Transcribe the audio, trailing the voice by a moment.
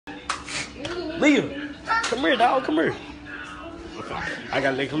Leah, come here, dog. Come here. I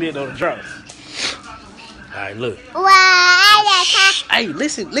gotta let Khalid know the drops. Alright, look. Hey,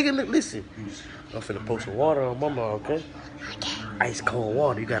 listen, listen. I'm finna pour some water on mama, okay? Ice cold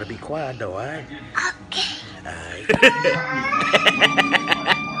water. You gotta be quiet though, alright? Okay. Alright.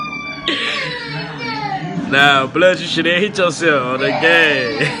 Nah, blood, you should have hit yourself on the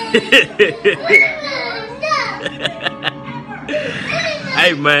game.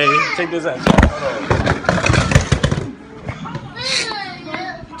 Hey, man, check this out.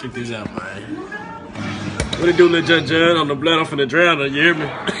 Check this out, man. What it do, Lil John? On the blood, I'm finna drown her, you hear me?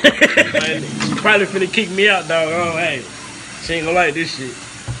 She probably finna kick me out, dog. Oh, hey. She ain't gonna like this shit.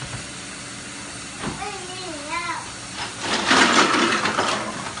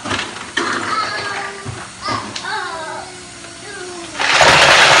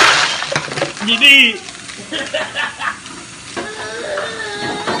 You did.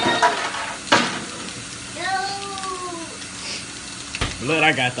 Blood,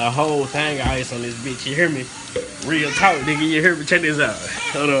 I got the whole thing of ice on this bitch. You hear me? Real talk, nigga. You hear me? Check this out.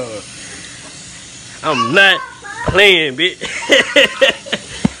 Hold on. I'm not playing, bitch.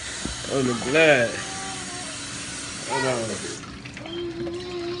 On the blood. Hold on.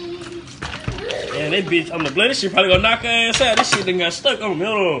 Man, that bitch on the blood. This shit probably gonna knock her ass out. This shit done got stuck on me.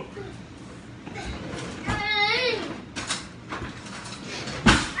 Hold on.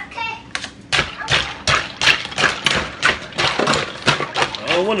 I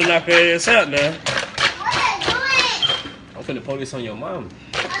don't want to knock her ass out now. I'm finna pour this on your mom.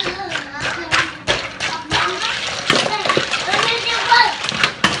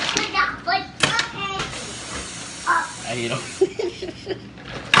 I hate him.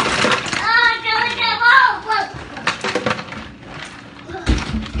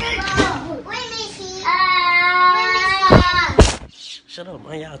 Shut up,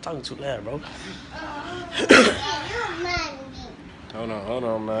 man. Y'all talking too loud, bro. Hold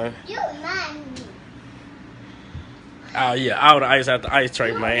on, man. Oh, yeah. All the ice out the ice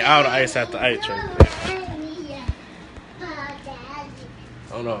tray, man. All the ice out the ice tray.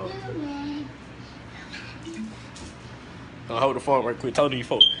 Hold on. Hold the phone right quick. Talk to these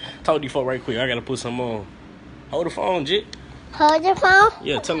folks right quick. I gotta put some on. Hold the phone, Jit. Hold the phone?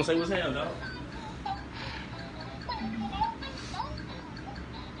 Yeah, tell them say what's hell, dog.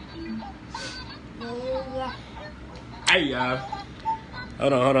 Hey, y'all.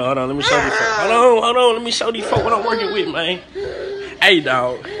 Hold on. Let me show these folks. Hold on. Let me show these folks what I'm working with, man. Hey,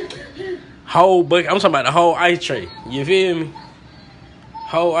 dog. Whole bucket. I'm talking about the whole ice tray. You feel me?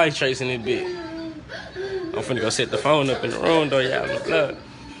 Whole ice trays in this bitch. I'm finna go set the phone up in the room, though, y'all. In the blood.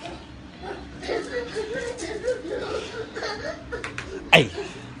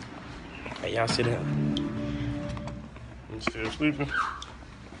 Hey, y'all sit down. I'm still sleeping.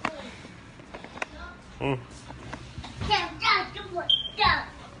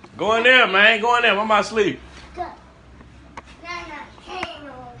 Go in there, man. Go in there. I'm about to sleep.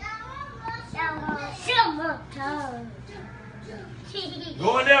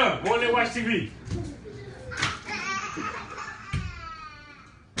 Go in there. Go in there, watch TV.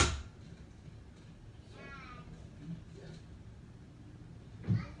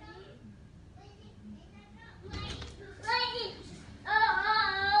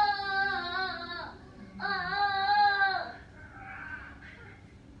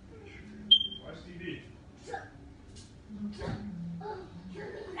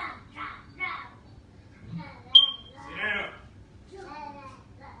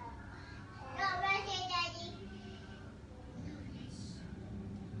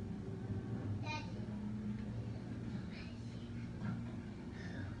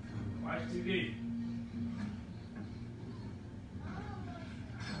 Watch TV.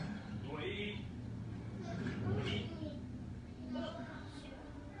 You want to eat?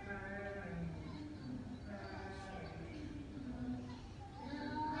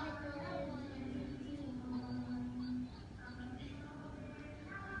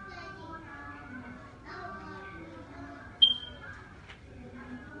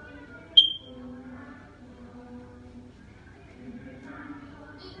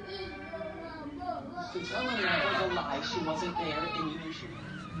 To tell her it was a lie, she wasn't there, and you knew she was.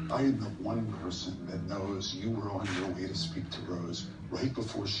 I am the one person that knows you were on your way to speak to Rose right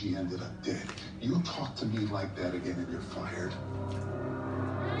before she ended up dead. You talk to me like that again and you're fired.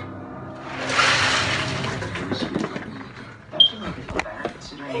 Very sweet. That should make it feel bad,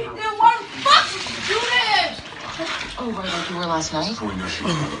 considering how... Then why the fuck did you do this? Oh, right, like you were last night? So we know she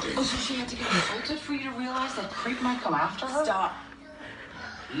was on a date. Oh, so she had to get insulted for you to realize that creep might come after her? Stop.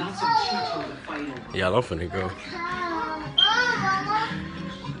 Not some shit told to fight over. Y'all, I'm finna go.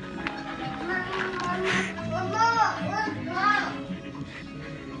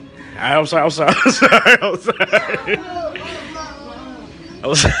 I'm sorry. I'm sorry. I'm sorry. I'm sorry.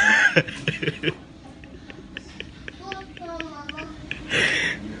 I'm sorry.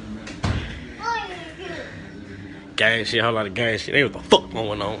 Gang shit, whole lot of gang shit. Hey, what the fuck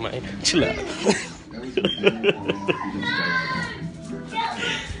going on, man? Chill out. He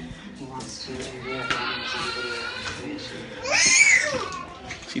wants to interview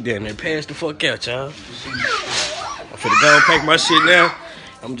She damn near passed the fuck out, y'all. I'm finna go and pack my shit now.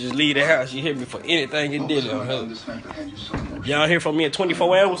 I'm just leave the house. You hit me for anything you did on her. Y'all hear from me in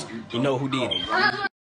 24 hours? You know who did it.